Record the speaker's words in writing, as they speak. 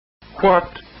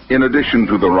What, in addition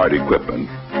to the right equipment,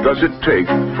 does it take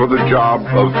for the job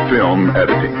of film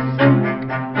editing?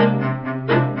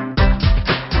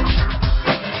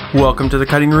 Welcome to The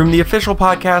Cutting Room, the official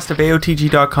podcast of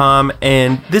AOTG.com,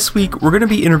 and this week we're going to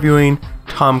be interviewing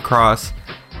Tom Cross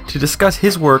to discuss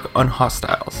his work on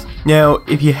Hostiles. Now,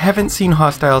 if you haven't seen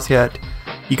Hostiles yet,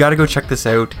 you got to go check this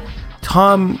out.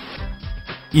 Tom,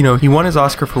 he won his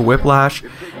Oscar for Whiplash,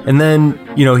 and then,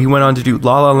 he went on to do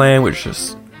La La Land, which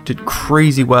just did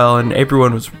crazy well, and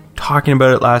everyone was talking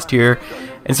about it last year.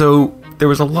 And so there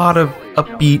was a lot of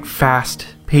upbeat, fast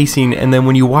pacing, and then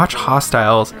when you watch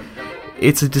Hostiles,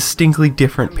 it's a distinctly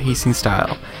different pacing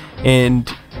style. And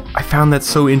I found that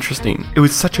so interesting. It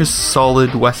was such a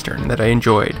solid Western that I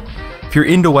enjoyed. If you're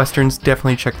into Westerns,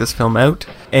 definitely check this film out.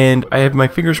 And I have my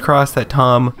fingers crossed that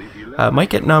Tom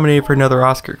might get nominated for another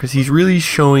Oscar, because he's really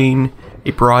showing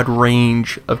a broad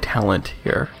range of talent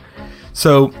here.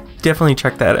 So definitely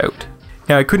check that out.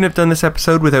 Now, I couldn't have done this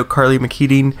episode without Carly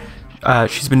McKeating.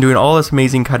 She's been doing all this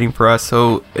amazing cutting for us,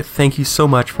 so thank you so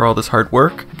much for all this hard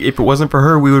work. If it wasn't for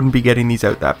her, we wouldn't be getting these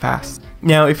out that fast.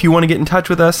 Now, if you want to get in touch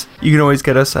with us, you can always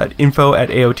get us at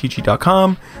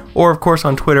info@aotg.com, or of course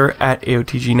on Twitter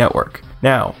 @AOTG Network.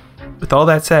 Now, with all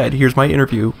that said, here's my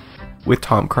interview with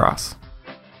Tom Cross.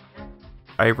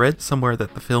 I read somewhere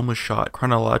that the film was shot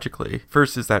chronologically.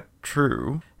 First, is that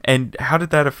true? And how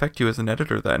did that affect you as an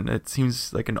editor then? It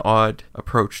seems like an odd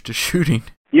approach to shooting.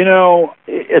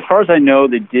 As far as I know,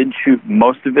 they did shoot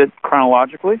most of it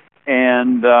chronologically.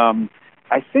 And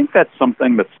I think that's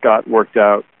something that Scott worked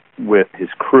out with his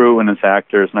crew and his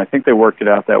actors. And I think they worked it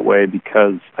out that way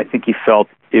because I think he felt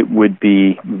it would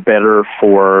be better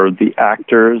for the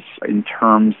actors in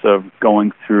terms of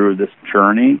going through this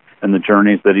journey and the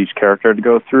journeys that each character had to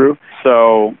go through.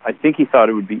 So I think he thought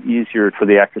it would be easier for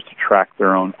the actors to track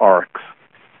their own arcs.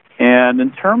 And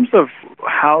in terms of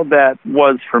how that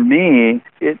was for me,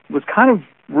 it was kind of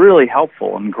really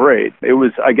helpful and great. It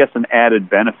was, I guess, an added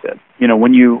benefit.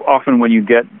 When you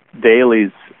get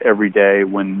dailies every day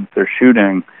when they're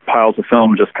shooting, piles of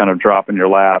film just kind of drop in your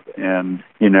lap, and,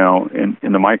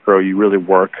 in the micro, you really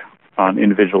work on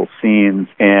individual scenes.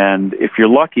 And if you're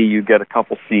lucky, you get a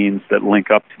couple scenes that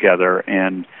link up together,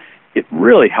 and it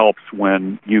really helps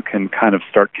when you can kind of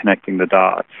start connecting the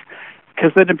dots,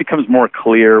 because then it becomes more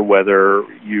clear whether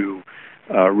you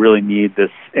really need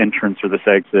this entrance or this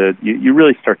exit. You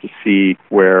really start to see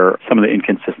where some of the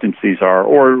inconsistencies are,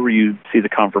 or you see the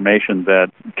confirmation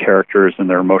that characters and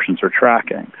their emotions are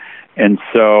tracking. And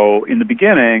so in the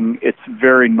beginning, it's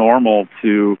very normal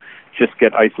to just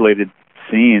get isolated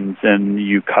scenes, and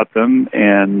you cut them,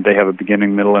 and they have a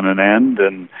beginning, middle, and an end,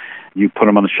 and you put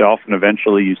them on the shelf, and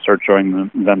eventually you start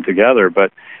joining them together.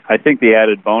 But I think the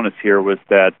added bonus here was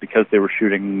that because they were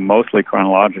shooting mostly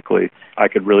chronologically, I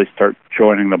could really start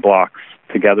joining the blocks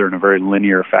together in a very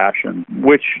linear fashion,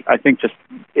 which I think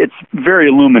it's very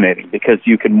illuminating, because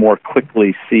you can more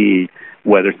quickly see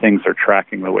whether things are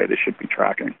tracking the way they should be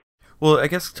tracking. Well, I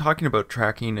guess talking about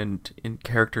tracking and in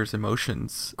characters'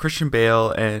 emotions, Christian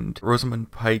Bale and Rosamund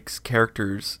Pike's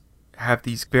characters have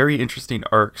these very interesting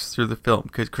arcs through the film,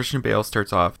 because Christian Bale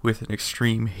starts off with an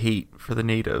extreme hate for the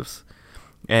natives,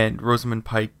 and Rosamund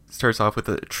Pike starts off with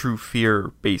a true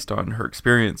fear based on her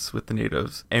experience with the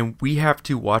natives. And we have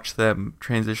to watch them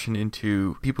transition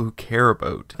into people who care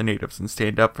about the natives and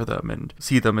stand up for them and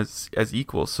see them as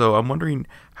equals. So I'm wondering,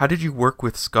 how did you work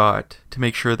with Scott to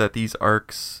make sure that these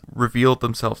arcs revealed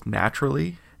themselves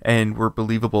naturally and were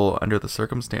believable under the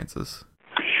circumstances?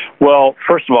 Well,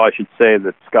 first of all, I should say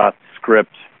that Scott's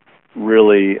script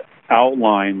really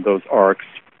outlined those arcs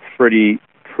pretty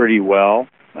well.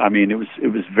 I mean, it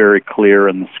was very clear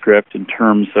in the script in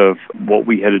terms of what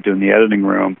we had to do in the editing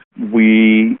room.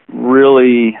 We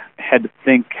really had to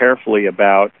think carefully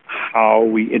about how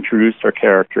we introduced our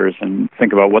characters and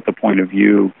think about what the point of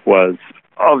view was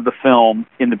of the film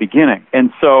in the beginning.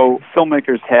 And so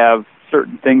filmmakers have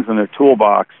certain things in their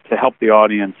toolbox to help the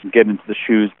audience get into the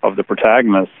shoes of the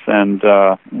protagonists. And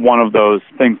one of those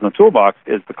things in the toolbox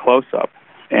is the close-up.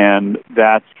 And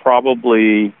that's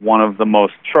probably one of the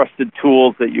most trusted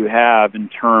tools that you have in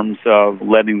terms of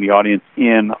letting the audience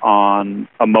in on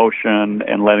emotion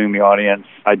and letting the audience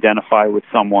identify with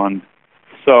someone.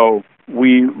 So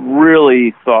we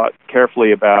really thought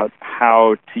carefully about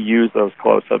how to use those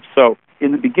close-ups. So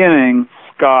in the beginning,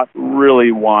 Scott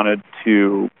really wanted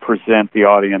to present the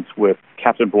audience with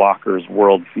Captain Blocker's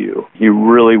worldview. He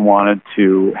really wanted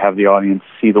to have the audience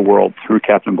see the world through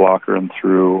Captain Blocker and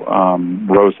through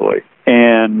Rosalie.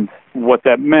 And what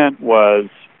that meant was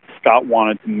Scott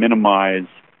wanted to minimize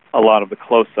a lot of the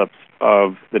close-ups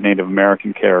of the Native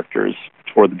American characters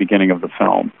toward the beginning of the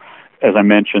film. as I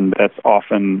mentioned, that's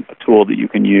often a tool that you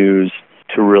can use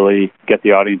to really get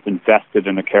the audience invested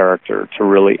in a character, to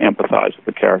really empathize with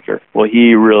the character. Well,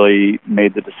 he really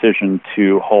made the decision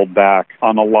to hold back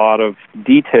on a lot of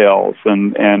details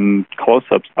and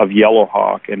close-ups of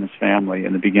Yellowhawk and his family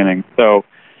in the beginning. So,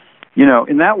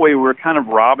 in that way, we're kind of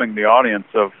robbing the audience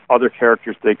of other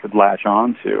characters they could latch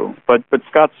on to. But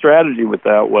Scott's strategy with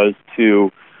that was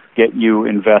to get you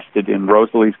invested in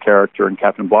Rosalie's character and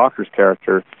Captain Blocker's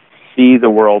character, see the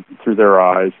world through their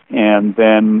eyes, and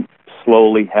then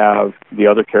slowly have the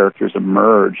other characters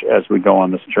emerge as we go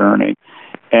on this journey.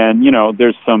 And,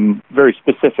 there's some very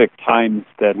specific times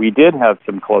that we did have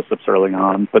some close-ups early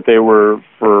on, but they were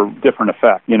for different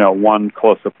effects. One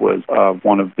close-up was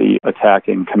one of the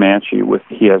attacking Comanche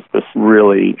he has this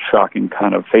really shocking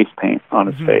kind of face paint on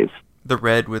his face. The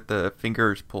red with the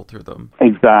fingers pulled through them.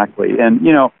 Exactly. And,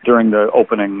 during the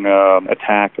opening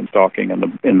attack and stalking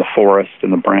in the forest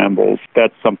and the brambles,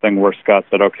 that's something where Scott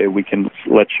said, okay,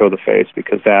 let's show the face,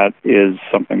 because that is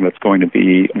something that's going to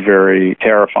be very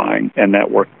terrifying, and that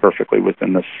worked perfectly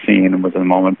within the scene and within the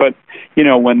moment. But,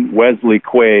 when Wesley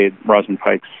Quaid, Rosamund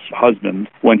Pike's husband,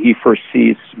 when he first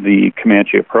sees the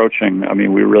Comanche approaching,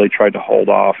 we really tried to hold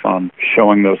off on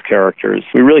showing those characters.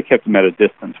 We really kept them at a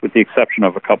distance, with the exception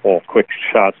of a couple quick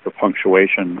shots for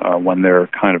punctuation when they're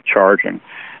kind of charging.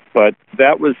 But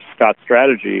that was Scott's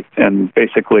strategy, and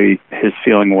basically his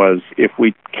feeling was, if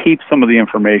we keep some of the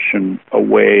information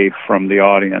away from the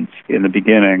audience in the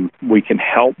beginning, we can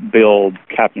help build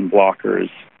Captain Blocker's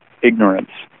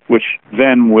ignorance, which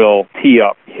then will tee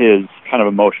up his kind of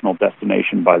emotional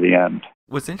destination by the end.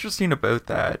 What's interesting about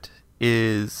that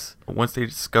is once they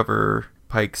discover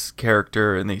Pike's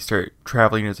character and they start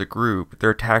traveling as a group,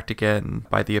 they're attacked again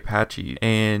by the Apache,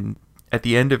 and at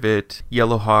the end of it,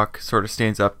 Yellowhawk sort of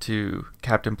stands up to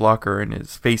Captain Blocker and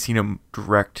is facing him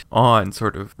direct on,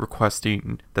 sort of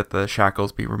requesting that the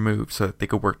shackles be removed so that they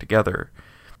could work together.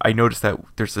 I noticed that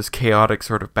there's this chaotic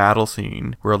sort of battle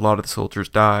scene where a lot of the soldiers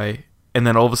die, and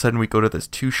then all of a sudden we go to this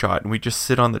two-shot, and we just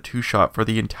sit on the two-shot for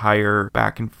the entire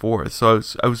back and forth. So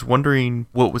I was wondering,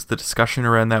 what was the discussion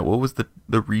around that? What was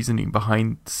the reasoning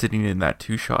behind sitting in that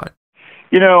two-shot?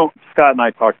 Scott and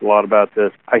I talked a lot about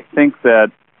this. I think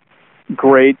that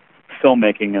great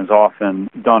filmmaking is often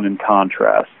done in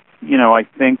contrast. I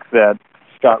think that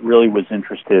Scott really was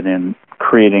interested in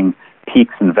creating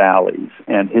peaks and valleys,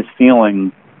 and his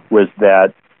feeling was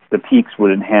that the peaks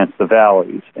would enhance the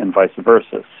valleys and vice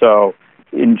versa. So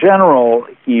in general,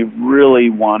 he really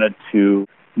wanted to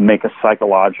make a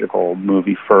psychological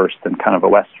movie first and kind of a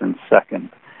Western second.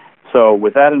 So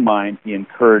with that in mind, he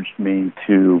encouraged me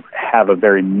to have a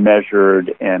very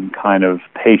measured and kind of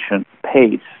patient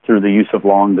pace through the use of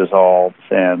long dissolves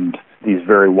and these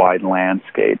very wide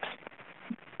landscapes.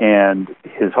 And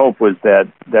his hope was that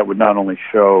that would not only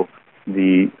show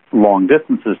the long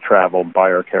distances traveled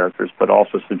by our characters, but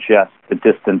also suggest the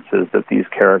distances that these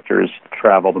characters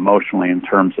traveled emotionally in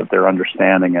terms of their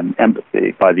understanding and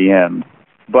empathy by the end.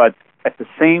 But at the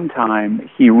same time,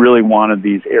 he really wanted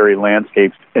these airy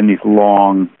landscapes and these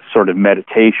long sort of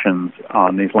meditations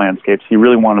on these landscapes. He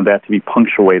really wanted that to be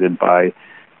punctuated by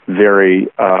very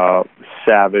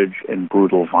savage and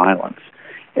brutal violence.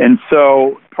 And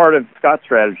so part of Scott's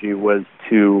strategy was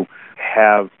to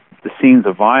have the scenes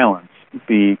of violence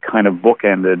be kind of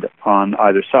bookended on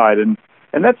either side. And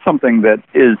that's something that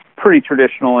is pretty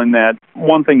traditional, in that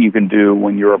one thing you can do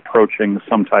when you're approaching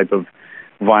some type of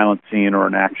violent scene or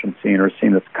an action scene or a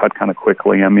scene that's cut kind of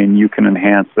quickly, you can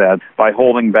enhance that by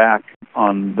holding back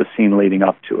on the scene leading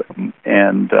up to it.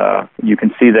 And you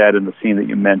can see that in the scene that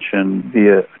you mentioned,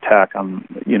 the attack on,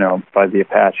 by the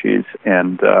Apaches,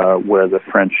 and where the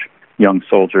French young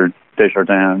soldier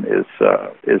Desjardins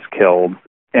is killed.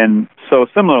 And so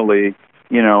similarly,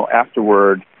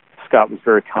 afterward, Scott was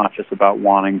very conscious about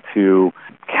wanting to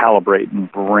calibrate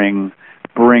and bring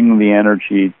the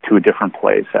energy to a different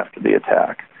place after the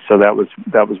attack. So that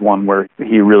was one where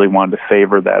he really wanted to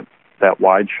favor that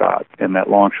wide shot and that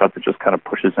long shot that just kind of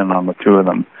pushes in on the two of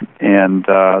them. And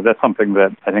that's something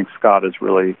that I think Scott is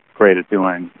really great at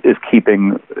doing, is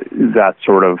keeping that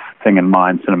sort of thing in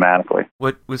mind cinematically.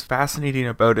 What was fascinating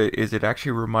about it is it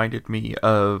actually reminded me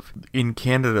of, in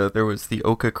Canada, there was the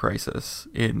Oka crisis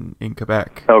in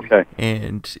Quebec. Okay.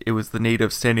 And it was the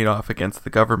natives standing off against the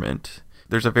government.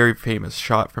 There's a very famous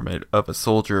shot from it of a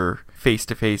soldier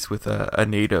face-to-face with a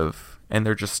native, and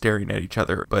they're just staring at each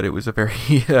other. But it was a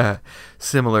very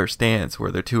similar stance where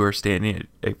the two are standing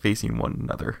facing one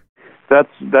another.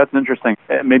 That's interesting.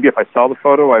 Maybe if I saw the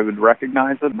photo, I would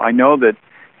recognize it. I know that,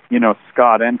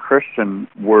 Scott and Christian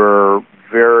were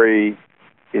very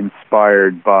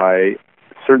inspired by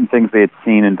certain things they had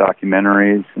seen in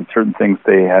documentaries and certain things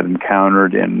they had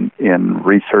encountered in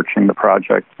researching the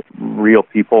project, real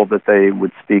people that they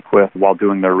would speak with while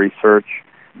doing their research.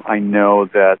 I know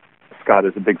that Scott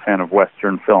is a big fan of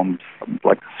Western films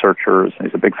like The Searchers, and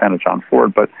he's a big fan of John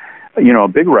Ford, but a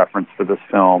big reference for this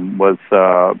film was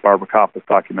Barbara Koppa's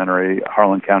documentary,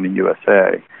 Harlan County,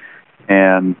 USA.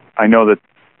 And I know that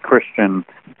Christian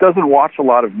doesn't watch a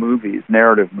lot of movies,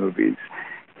 narrative movies.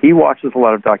 He watches a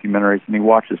lot of documentaries, and he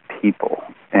watches people.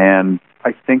 And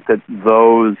I think that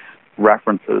those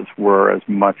references were as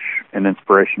much an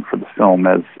inspiration for the film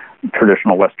as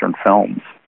traditional Western films.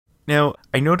 Now,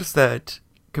 I noticed that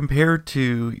compared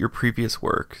to your previous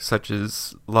work, such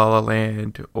as La La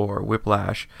Land or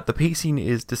Whiplash, the pacing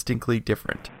is distinctly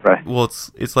different. Right. Well,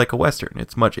 it's like a Western.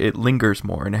 It lingers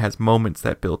more, and it has moments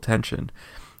that build tension.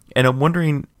 And I'm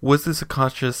wondering, was this a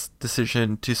conscious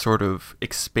decision to sort of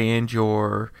expand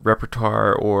your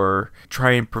repertoire or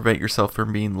try and prevent yourself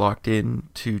from being locked in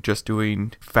to just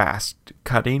doing fast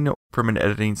cutting from an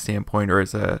editing standpoint, or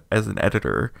as an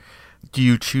editor? Do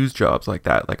you choose jobs like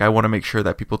that? Like, I want to make sure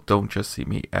that people don't just see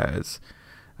me as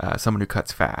someone who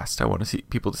cuts fast. I want to see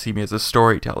people to see me as a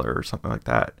storyteller or something like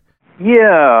that.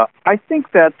 Yeah, I think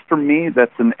that's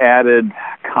an added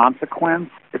consequence.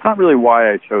 It's not really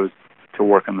why I chose to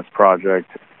work on this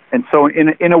project. And so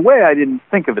in a way, I didn't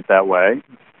think of it that way.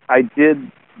 I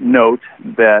did note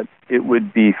that it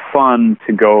would be fun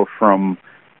to go from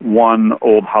one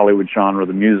old Hollywood genre,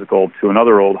 the musical, to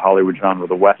another old Hollywood genre,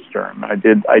 the Western. I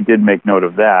did make note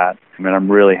of that. I mean,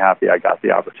 I'm really happy I got the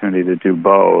opportunity to do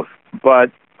both.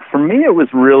 But for me, it was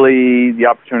really the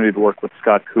opportunity to work with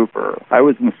Scott Cooper. I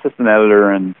was an assistant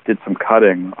editor and did some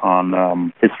cutting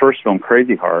on his first film,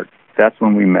 Crazy Heart. That's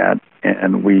when we met,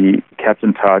 and we kept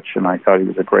in touch, and I thought he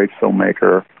was a great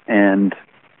filmmaker. And,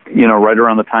 right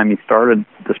around the time he started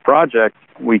this project,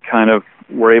 we kind of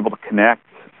were able to connect.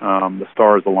 The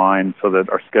stars aligned so that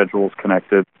our schedules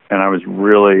connected, and I was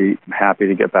really happy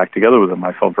to get back together with him.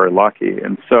 I felt very lucky.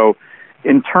 And so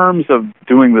in terms of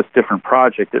doing this different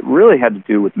project, it really had to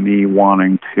do with me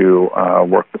wanting to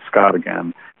work with Scott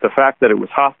again. The fact that it was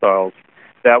Hostiles,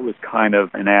 that was kind of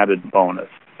an added bonus.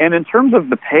 And in terms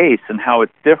of the pace and how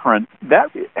it's different,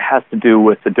 that has to do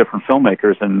with the different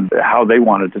filmmakers and how they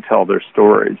wanted to tell their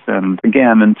stories. And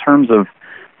again, in terms of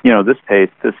this pace,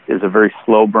 this is a very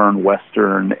slow burn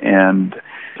Western, and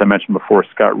as I mentioned before,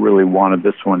 Scott really wanted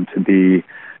this one to be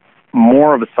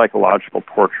more of a psychological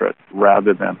portrait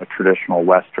rather than a traditional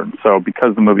Western. So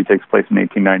because the movie takes place in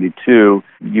 1892,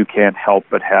 you can't help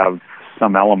but have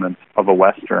some elements of a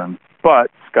Western.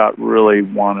 But Scott really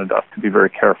wanted us to be very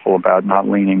careful about not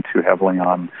leaning too heavily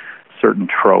on certain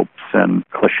tropes and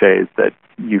cliches that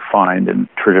you find in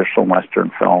traditional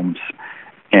Western films.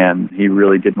 And he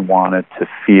really didn't want it to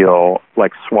feel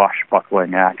like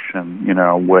swashbuckling action,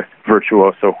 with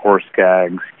virtuoso horse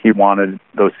gags. He wanted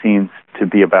those scenes to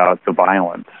be about the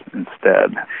violence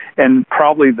instead. And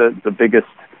probably the biggest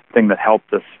thing that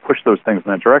helped us push those things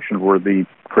in that direction were the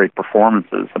great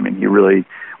performances. I mean, he really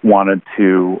wanted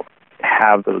to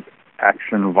have those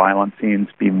action violent scenes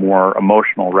be more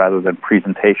emotional rather than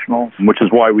presentational, which is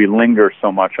why we linger so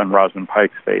much on Rosamund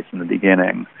Pike's face in the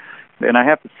beginning. And I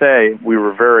have to say, we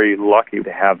were very lucky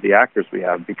to have the actors we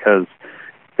have because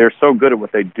they're so good at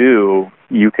what they do,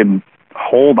 you can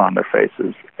hold on their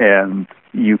faces and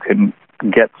you can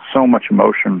get so much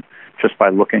emotion just by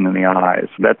looking in the eyes.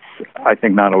 That's, I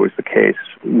think, not always the case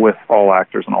with all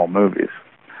actors in all movies.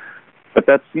 But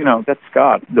that's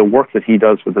Scott. The work that he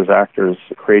does with his actors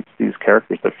creates these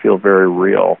characters that feel very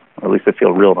real, or at least they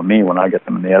feel real to me when I get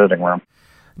them in the editing room.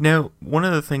 Now, one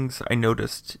of the things I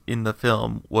noticed in the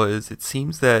film was it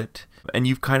seems that, and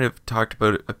you've kind of talked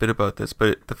about a bit about this,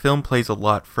 but the film plays a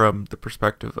lot from the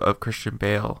perspective of Christian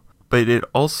Bale. But it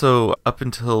also, up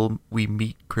until we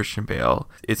meet Christian Bale,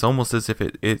 it's almost as if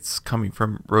it's coming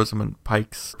from Rosamund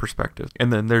Pike's perspective.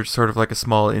 And then there's sort of like a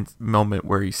small moment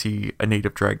where you see a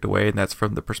native dragged away, and that's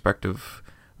from the perspective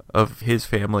of his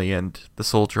family and the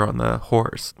soldier on the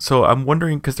horse. So I'm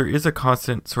wondering, because there is a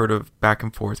constant sort of back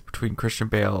and forth between Christian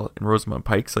Bale and Rosamund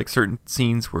Pike. Like certain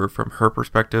scenes were from her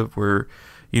perspective where,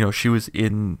 she was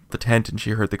in the tent and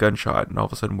she heard the gunshot, and all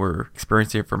of a sudden we're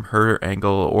experiencing it from her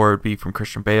angle, or it'd be from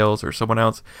Christian Bale's or someone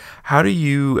else. How do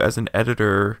you, as an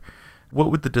editor, what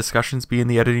would the discussions be in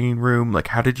the editing room? Like,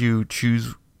 how did you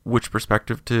choose which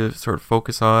perspective to sort of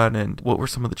focus on, and what were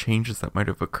some of the changes that might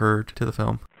have occurred to the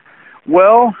film?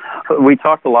 Well, we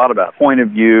talked a lot about point of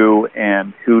view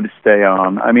and who to stay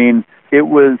on. I mean, it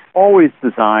was always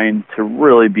designed to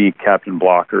really be Captain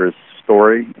Blocker's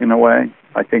story in a way.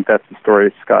 I think that's the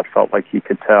story Scott felt like he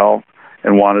could tell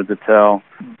and wanted to tell.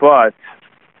 But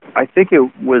I think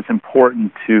it was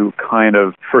important to kind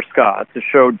of, for Scott, to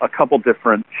show a couple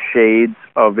different shades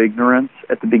of ignorance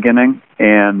at the beginning.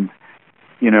 And,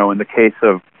 you know, in the case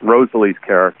of Rosalie's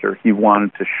character, he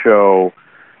wanted to show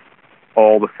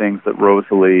all the things that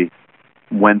Rosalie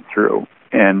went through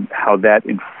and how that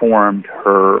informed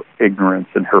her ignorance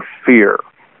and her fear.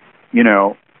 You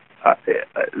know,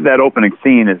 that opening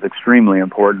scene is extremely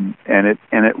important, and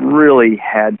it really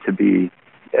had to be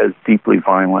as deeply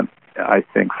violent, I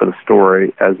think, for the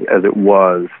story as it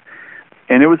was.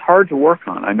 And it was hard to work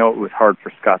on. I know it was hard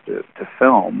for Scott to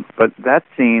film, but that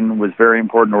scene was very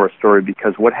important to our story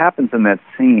because what happens in that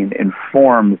scene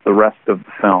informs the rest of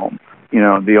the film. You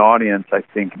know, the audience, I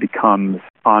think, becomes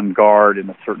on guard in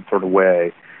a certain sort of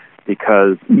way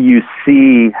because you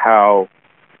see how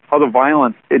the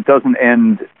violence, it doesn't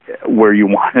end where you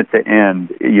want it to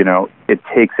end. You know, it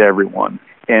takes everyone.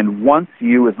 And once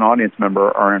you as an audience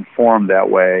member are informed that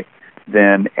way,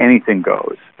 then anything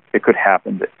goes. It could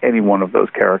happen to any one of those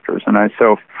characters. And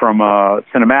so from a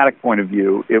cinematic point of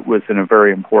view, it was a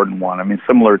very important one. I mean,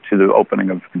 similar to the opening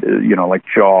of, you know, like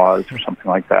Jaws or something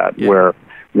like that, where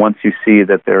once you see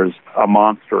that there's a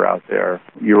monster out there,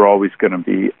 you're always going to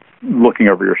be looking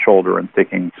over your shoulder and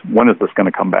thinking, when is this going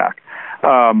to come back?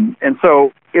 And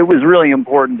so it was really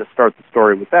important to start the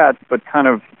story with that, but kind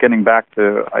of getting back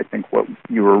to, I think, what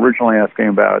you were originally asking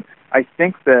about, I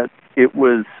think that it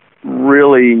was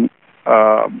really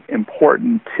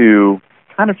important to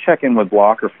kind of check in with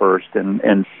Blocker first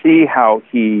and see how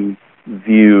he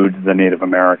viewed the Native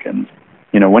Americans.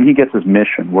 You know, when he gets his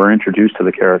mission, we're introduced to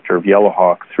the character of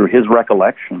Yellowhawk through his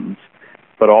recollections,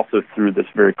 but also through this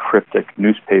very cryptic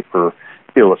newspaper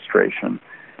illustration.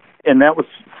 And that was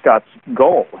Scott's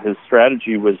goal. His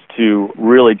strategy was to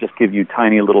really just give you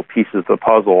tiny little pieces of the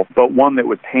puzzle, but one that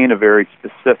would paint a very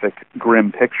specific,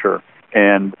 grim picture,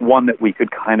 and one that we could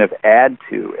kind of add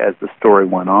to as the story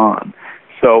went on.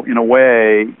 So in a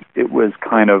way, it was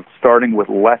kind of starting with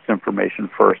less information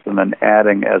first and then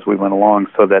adding as we went along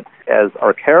so that as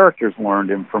our characters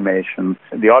learned information,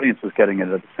 the audience was getting it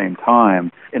at the same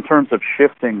time. In terms of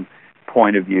shifting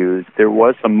point of views, there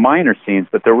was some minor scenes,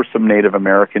 but there were some Native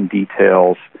American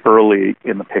details early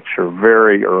in the picture,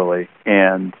 very early,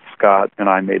 and Scott and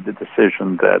I made the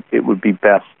decision that it would be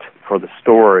best for the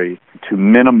story to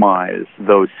minimize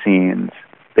those scenes,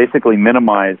 basically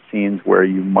minimize scenes where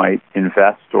you might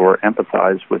invest or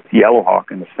empathize with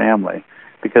Yellowhawk and his family,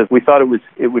 because we thought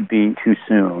it would be too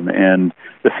soon. And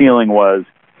the feeling was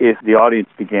if the audience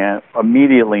began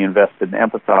immediately invested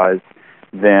and empathized,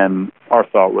 then our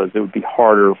thought was it would be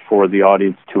harder for the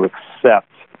audience to accept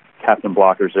Captain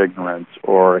Blocker's ignorance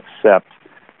or accept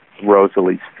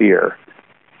Rosalie's fear,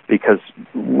 because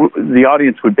the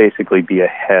audience would basically be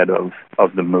ahead of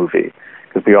the movie,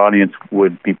 because the audience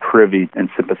would be privy and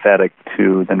sympathetic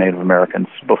to the Native Americans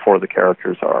before the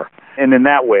characters are. And in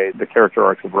that way, the character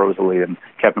arcs of Rosalie and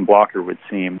Captain Blocker would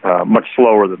seem much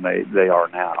slower than they are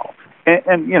now.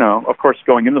 And, you know, of course,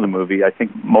 going into the movie, I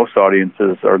think most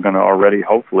audiences are going to already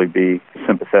hopefully be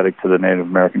sympathetic to the Native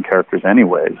American characters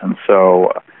anyways. And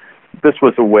so this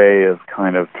was a way of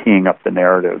kind of teeing up the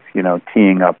narrative, you know,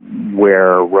 teeing up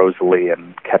where Rosalie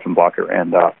and Captain Blocker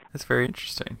end up. That's very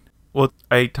interesting. Well,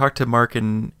 I talked to Mark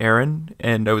and Aaron,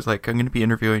 and I was like, I'm going to be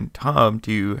interviewing Tom.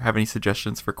 Do you have any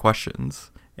suggestions for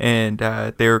questions? And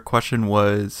their question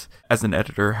was, as an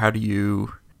editor, how do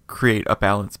you create a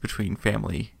balance between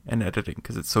family and editing,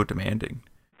 because it's so demanding?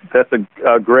 That's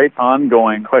a great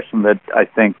ongoing question that I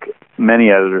think many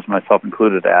editors, myself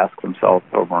included, ask themselves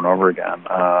over and over again.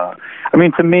 I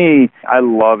mean, to me, I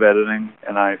love editing,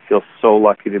 and I feel so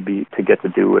lucky to get to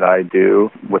do what I do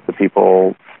with the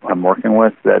people I'm working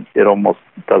with that it almost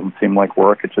doesn't seem like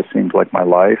work. It just seems like my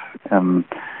life. And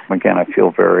again, I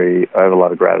have a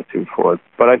lot of gratitude for it.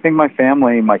 But I think my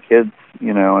family, my kids,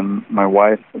 you know, and my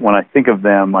wife, when I think of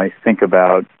them, I think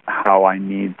about how I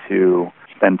need to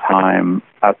spend time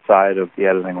outside of the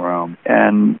editing room.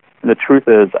 And the truth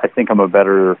is, I think I'm a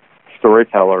better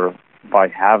storyteller by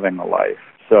having a life.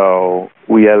 So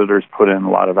we editors put in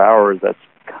a lot of hours. That's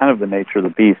kind of the nature of the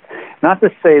beast. Not to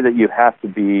say that you have to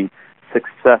be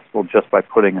successful just by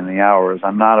putting in the hours.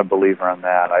 I'm not a believer in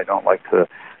that. I don't like to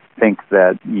think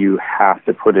that you have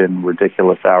to put in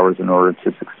ridiculous hours in order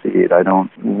to succeed. I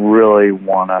don't really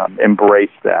want to embrace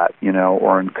that, you know,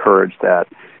 or encourage that.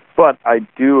 But I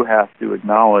do have to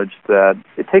acknowledge that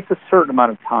it takes a certain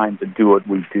amount of time to do what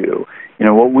we do. You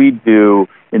know, what we do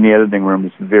in the editing room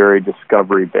is very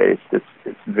discovery-based.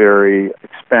 It's very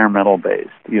experimental-based.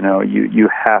 You know, you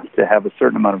have to have a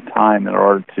certain amount of time in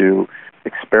order to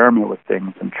experiment with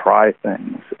things and try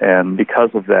things. And because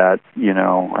of that,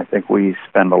 I think we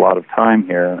spend a lot of time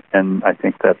here, and I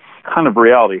think that's kind of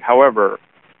reality. However,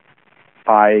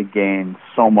 I gain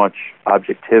so much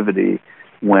objectivity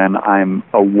when I'm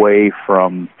away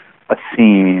from a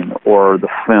scene or the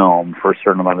film for a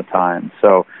certain amount of time.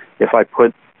 So if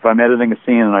I'm editing a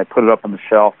scene and I put it up on the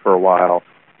shelf for a while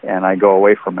and I go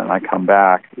away from it and I come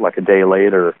back like a day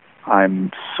later,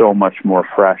 I'm so much more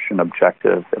fresh and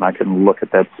objective, and I can look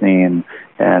at that scene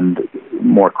and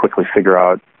more quickly figure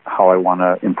out how I want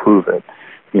to improve it.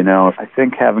 I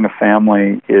think having a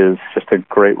family is just a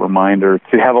great reminder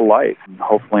to have a life and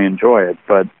hopefully enjoy it.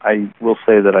 But I will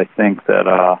say that I think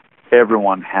that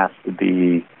everyone has to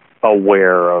be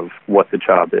aware of what the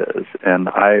job is. And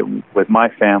with my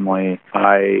family,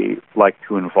 I like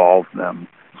to involve them.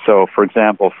 So, for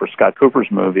example, for Scott Cooper's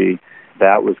movie,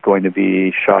 that was going to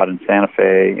be shot in Santa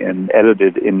Fe and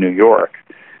edited in New York.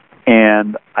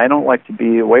 And I don't like to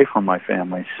be away from my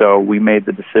family. So we made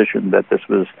the decision that this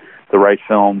was the right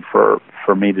film for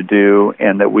me to do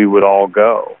and that we would all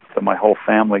go. So my whole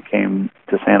family came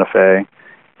to Santa Fe,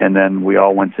 and then we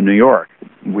all went to New York.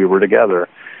 We were together.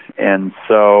 And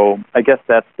so I guess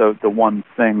that's the one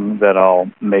thing that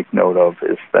I'll make note of,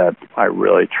 is that I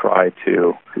really try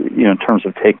to, in terms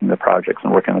of taking the projects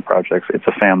and working on the projects, it's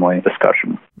a family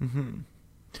discussion. Mm-hmm.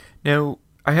 Now,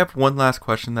 I have one last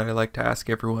question that I like to ask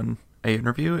everyone I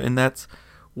interview, and that's,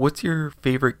 what's your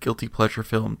favorite guilty pleasure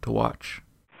film to watch?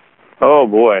 Oh,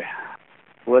 boy.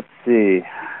 Let's see.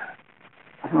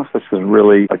 I don't know if this is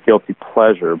really a guilty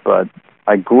pleasure, but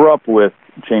I grew up with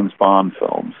James Bond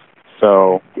films.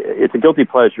 So it's a guilty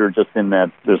pleasure just in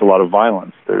that there's a lot of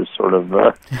violence. There's sort of,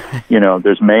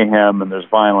 there's mayhem and there's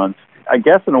violence. I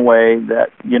guess in a way that,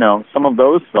 some of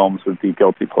those films would be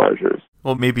guilty pleasures.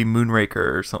 Well, maybe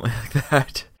Moonraker or something like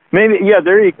that. Maybe, yeah,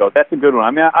 there you go. That's a good one.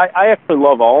 I mean, I actually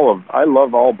love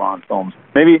all Bond films.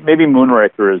 Maybe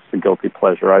Moonraker is a guilty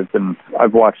pleasure.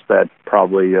 I've watched that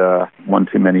probably one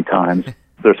too many times.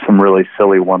 There's some really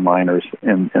silly one-liners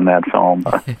in that film.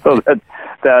 So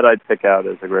that I'd pick out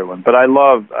as a great one. But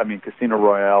Casino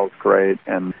Royale is great,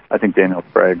 and I think Daniel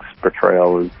Craig's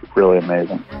portrayal is really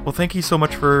amazing. Well, thank you so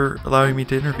much for allowing me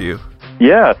to interview.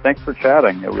 Yeah, thanks for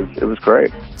chatting. It was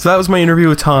great. So that was my interview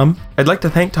with Tom. I'd like to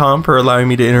thank Tom for allowing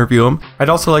me to interview him. I'd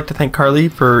also like to thank Carly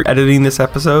for editing this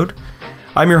episode.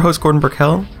 I'm your host, Gordon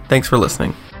Burkell. Thanks for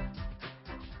listening.